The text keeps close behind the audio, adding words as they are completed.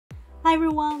Hi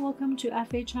everyone, welcome to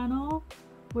FA channel.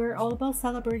 We're all about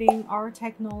celebrating our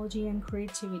technology and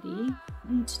creativity.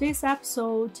 In today's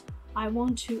episode, I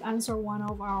want to answer one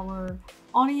of our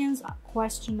audience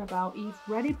question about if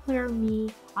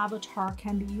ReadyPlayerMe avatar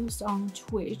can be used on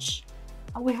Twitch.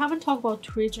 We haven't talked about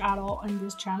Twitch at all in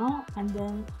this channel, and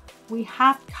then we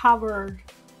have covered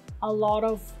a lot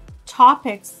of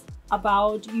topics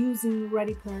about using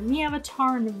ReadyPlayerMe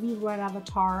avatar and the VRoid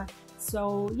avatar.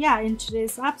 So yeah, in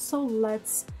today's episode,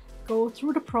 let's go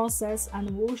through the process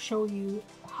and we'll show you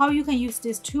how you can use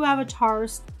these two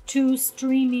avatars to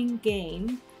streaming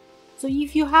game. So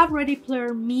if you have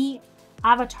ReadyPlayerMe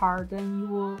avatar, then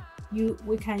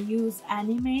we can use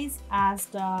Animaze as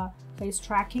the face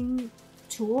tracking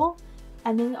tool,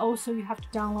 and then also you have to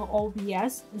download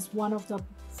OBS. It's one of the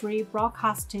free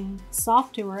broadcasting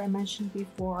software I mentioned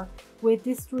before. With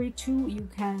these three tools, you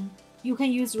can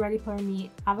use ReadyPlayerMe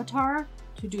avatar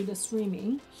to do the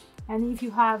streaming. And if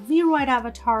you have VRoid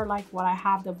avatar, like what I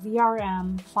have, the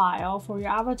VRM file for your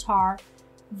avatar,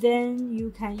 then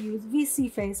you can use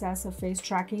VSeeFace as a face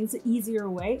tracking. It's an easier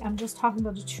way. I'm just talking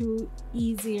about the two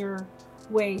easier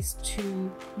ways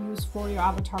to use for your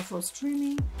avatar for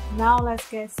streaming. Now let's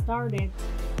get started.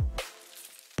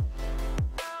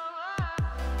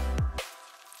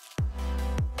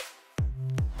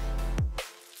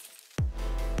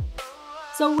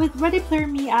 So with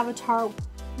ReadyPlayerMe avatar,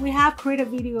 we have created a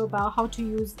video about how to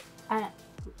use a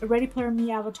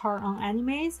ReadyPlayerMe avatar on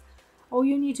Animaze. All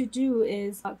you need to do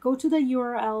is go to the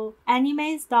URL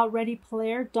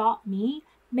animaze.readyplayer.me,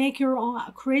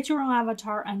 create your own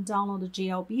avatar and download the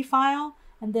GLB file,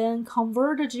 and then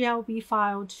convert the GLB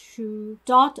file to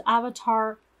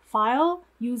 .avatar file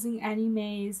using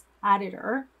Animaze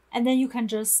editor. And then you can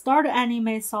just start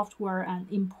Animaze software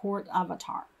and import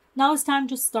avatar. Now it's time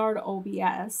to start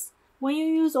OBS. When you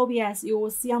use OBS, you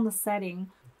will see on the setting,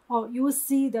 you will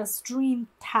see the stream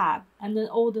tab, and then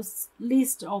all the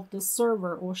list of the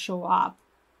server will show up.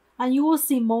 And you will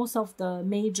see most of the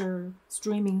major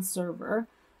streaming server.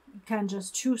 You can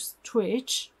just choose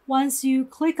Twitch. Once you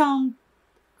click on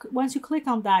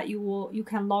that, you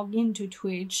can log into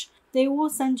Twitch. They will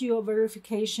send you a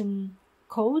verification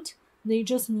code. You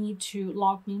just need to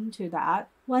log into that.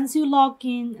 Once you log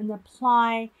in and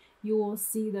apply, you will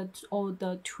see that all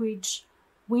the Twitch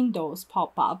windows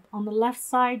pop up. On the left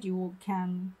side, you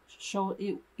can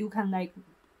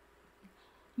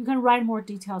write more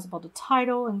details about the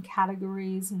title and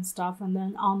categories and stuff. And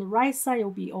then on the right side,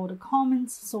 will be all the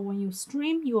comments. So when you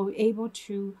stream, you will be able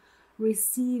to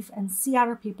receive and see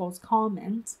other people's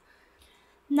comments.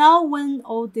 Now, when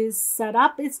all this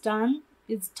setup is done,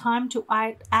 it's time to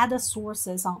add the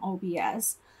sources on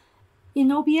OBS. In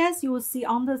OBS, you will see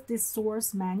under this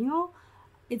source menu,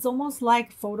 it's almost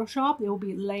like Photoshop. There will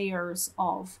be layers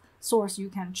of source you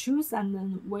can choose, and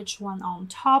then which one on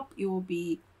top, it will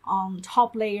be on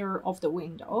top layer of the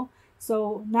window.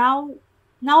 So now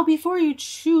before you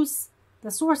choose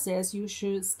the sources, you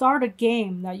should start a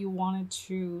game that you wanted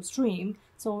to stream.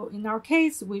 So in our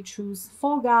case, we choose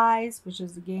Fall Guys, which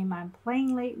is the game I'm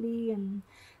playing lately. And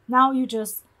now you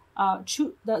just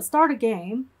start a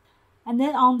game. And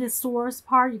then on the source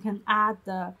part, you can add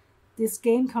this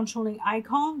game controlling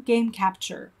icon, game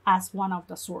capture, as one of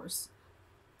the source.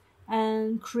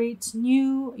 And create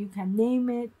new, you can name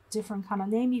it, different kind of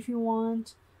name if you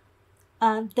want.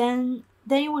 And then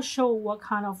it will show what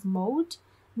kind of mode.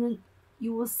 Then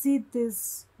you will see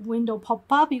this window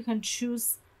pop up. You can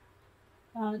choose,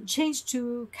 change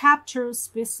to capture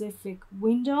specific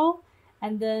window,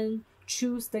 and then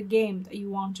choose the game that you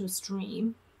want to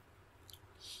stream.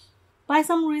 By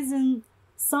some reason,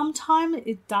 sometimes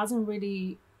it doesn't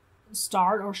really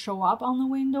start or show up on the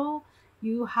window.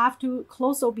 You have to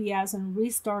close OBS and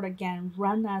restart again,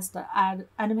 run as the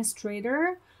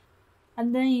administrator,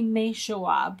 and then it may show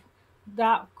up.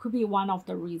 That could be one of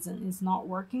the reasons it's not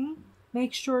working.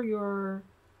 Make sure your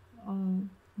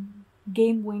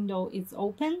game window is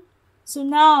open. So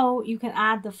now you can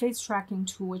add the face tracking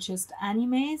tool, which is the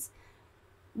Animaze.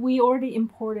 We already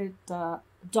imported the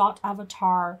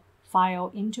 .avatar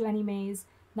file into Animaze.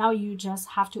 Now you just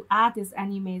have to add this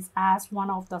Animaze as one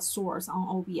of the source on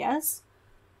OBS.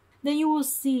 Then you will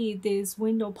see this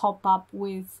window pop up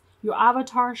with your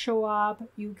avatar show up.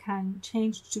 You can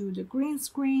change to the green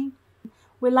screen.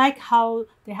 We like how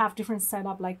they have different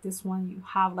setup, like this one. You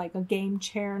have like a game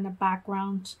chair in the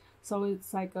background. So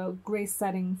it's like a great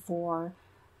setting for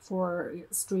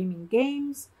streaming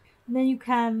games. And then you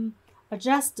can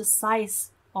adjust the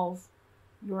size of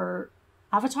your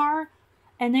avatar,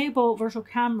 enable virtual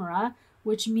camera,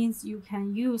 which means you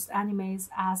can use Animaze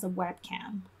as a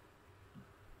webcam.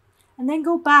 And then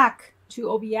go back to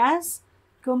OBS.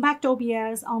 Going back to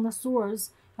OBS, on the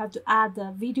source, you have to add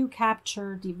the video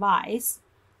capture device.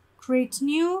 Create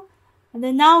new, and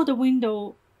then now the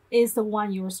window is the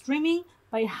one you're streaming,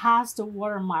 but it has the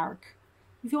watermark.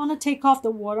 If you want to take off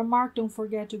the watermark, don't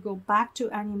forget to go back to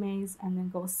Animaze and then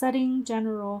go Setting,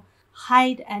 General,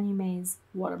 Hide Animaze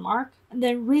Watermark, and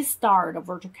then restart the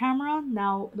virtual camera.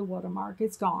 Now the watermark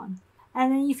is gone.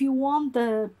 And then if you want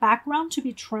the background to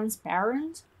be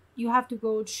transparent, you have to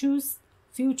go choose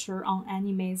Filter on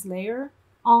Animaze layer.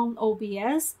 On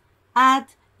OBS, add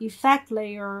Effect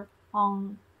layer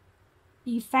on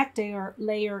Effect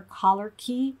layer color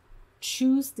key.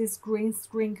 Choose this green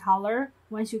screen color.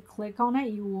 Once you click on it,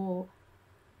 you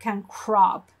can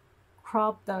crop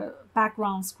the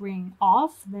background screen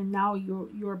off. Then now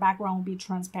your background will be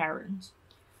transparent.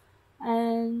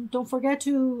 And don't forget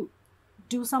to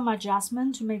do some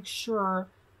adjustment to make sure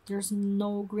there's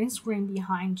no green screen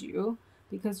behind you,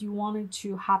 because you wanted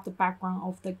to have the background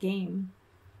of the game.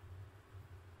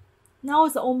 Now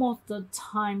it's almost the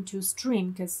time to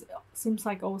stream because it seems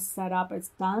like all setup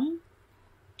is done.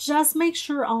 Just make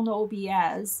sure on the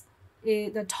OBS,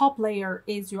 the top layer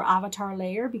is your avatar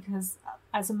layer, because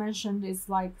as I mentioned, it's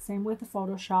like same with the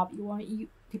Photoshop.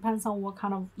 Depends on what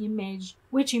kind of image,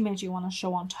 which image you want to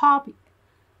show on top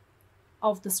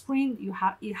of the screen.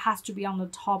 It has to be on the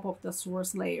top of the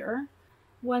source layer.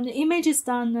 When the image is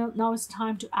done, now it's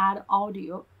time to add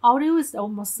audio. Audio is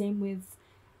almost same with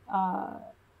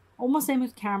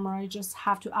camera. You just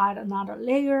have to add another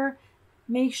layer.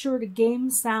 Make sure the game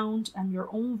sound and your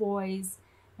own voice,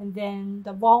 and then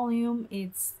the volume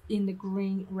it's in the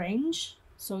green range,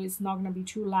 so it's not gonna be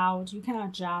too loud. You can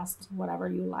adjust whatever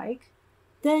you like.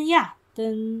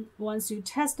 Then once you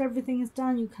test everything is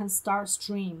done, you can start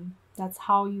stream. That's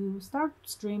how you start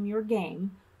stream your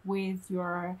game with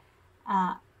your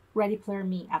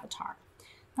ReadyPlayerMe avatar.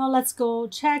 Now let's go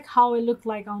check how it looked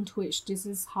like on Twitch. This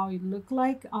is how it looked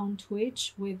like on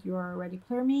Twitch with your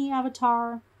ReadyPlayerMe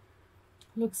avatar.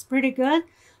 Looks pretty good.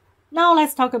 Now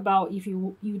let's talk about if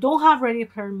you don't have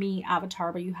ReadyPlayerMe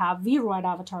avatar, but you have VRoid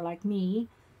avatar like me.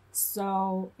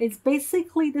 So it's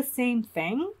basically the same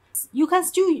thing. You can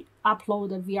still upload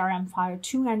the VRM file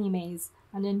to Animaze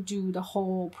and then do the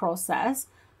whole process.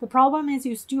 The problem is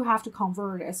you still have to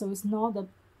convert it, so it's not the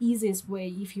easiest way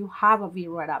if you have a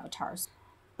VRoid avatar.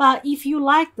 But if you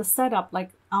like the setup, like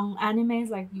on Animaze,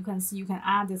 like you can see, you can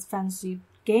add this fancy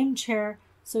game chair.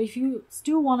 So if you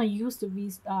still want to use the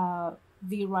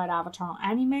VRoid avatar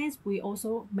on Animaze, we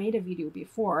also made a video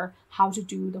before how to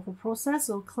do the whole process.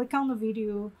 So click on the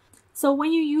video. So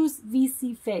when you use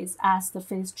VSeeFace as the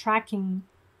face tracking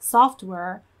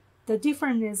software, the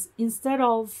difference is instead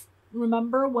of,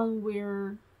 remember when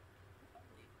we're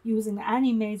using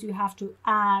Animaze, you have to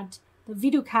add the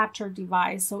video capture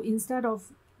device. So instead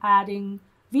of adding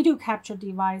video capture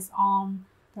device on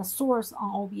the source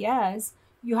on OBS,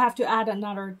 you have to add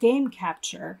another game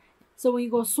capture. So when you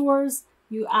go source,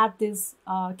 you add this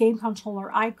game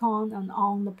controller icon, and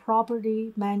on the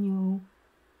property menu,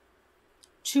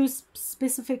 choose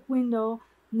specific window.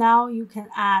 Now you can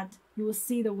add, you will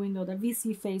see the window, the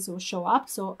VSeeFace will show up.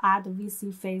 So add the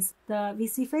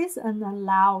VSeeFace and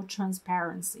allow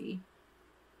transparency.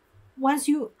 Once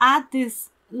you add this,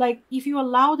 like if you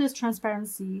allow this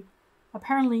transparency,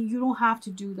 apparently you don't have to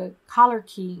do the color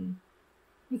keying,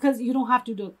 because you don't have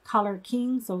to do color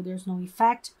keying, so there's no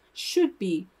effect. Should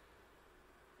be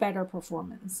better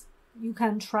performance. You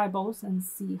can try both and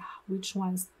see which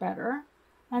one's better.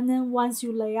 And then once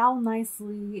you lay out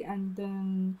nicely and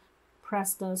then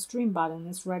press the stream button,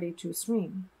 it's ready to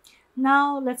stream.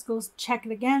 Now let's go check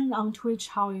it again on Twitch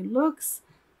how it looks.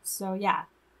 So yeah,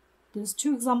 there's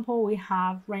two examples we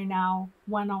have right now,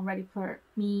 one on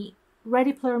ReadyPlayerMe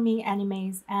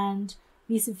Animaze and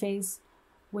VSeeFace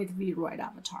with VRoid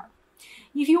avatar.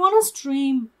 If you want to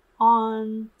stream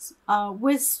on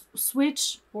with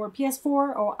Switch or PS4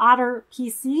 or other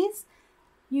PCs,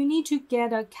 you need to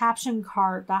get a caption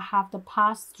card that have the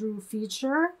pass-through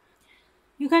feature.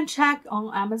 You can check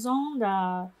on Amazon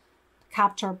the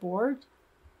capture board.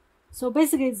 So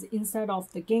basically, it's instead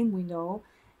of the game window,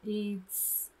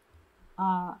 it's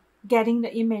getting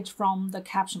the image from the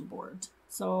caption board.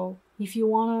 So if you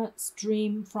want to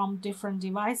stream from different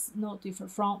device, not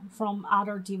different from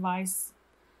other device,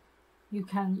 you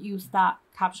can use that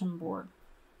caption board.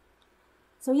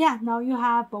 So yeah, now you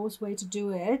have both ways to do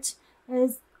it.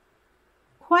 It's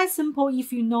quite simple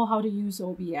if you know how to use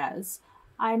OBS.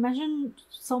 I mentioned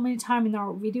so many times in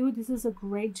our video, this is a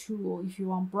great tool if you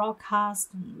want broadcast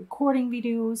and recording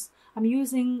videos. I'm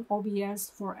using OBS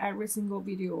for every single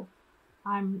video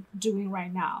I'm doing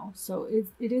right now. So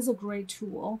it is a great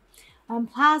tool. And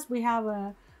plus, we have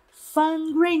a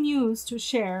fun, great news to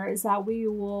share is that we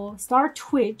will start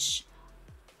Twitch.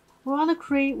 We want to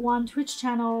create one Twitch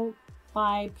channel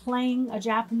by playing a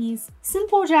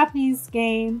simple Japanese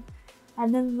game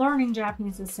and then learning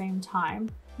Japanese at the same time.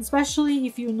 Especially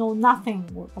if you know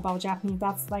nothing about Japanese.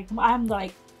 That's like, I'm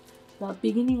like the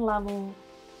beginning level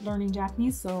learning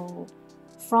Japanese, so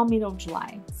from middle of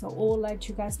July. So we'll let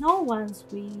you guys know once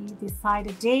we decide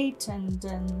a date, and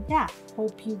then yeah,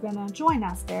 hope you're gonna join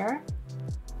us there.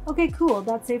 Okay, cool.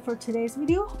 That's it for today's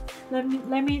video. Let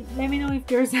me know if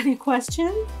there's any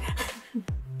question.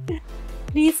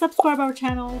 Please subscribe our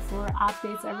channel for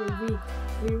updates every week.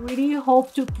 We really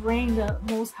hope to bring the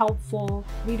most helpful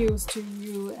videos to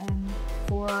you and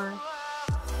for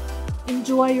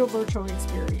enjoy your virtual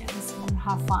experience and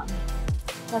have fun.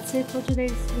 That's it for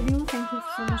today's video. Thank you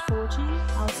so much for watching.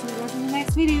 I'll see you guys in the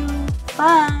next video.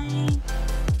 Bye!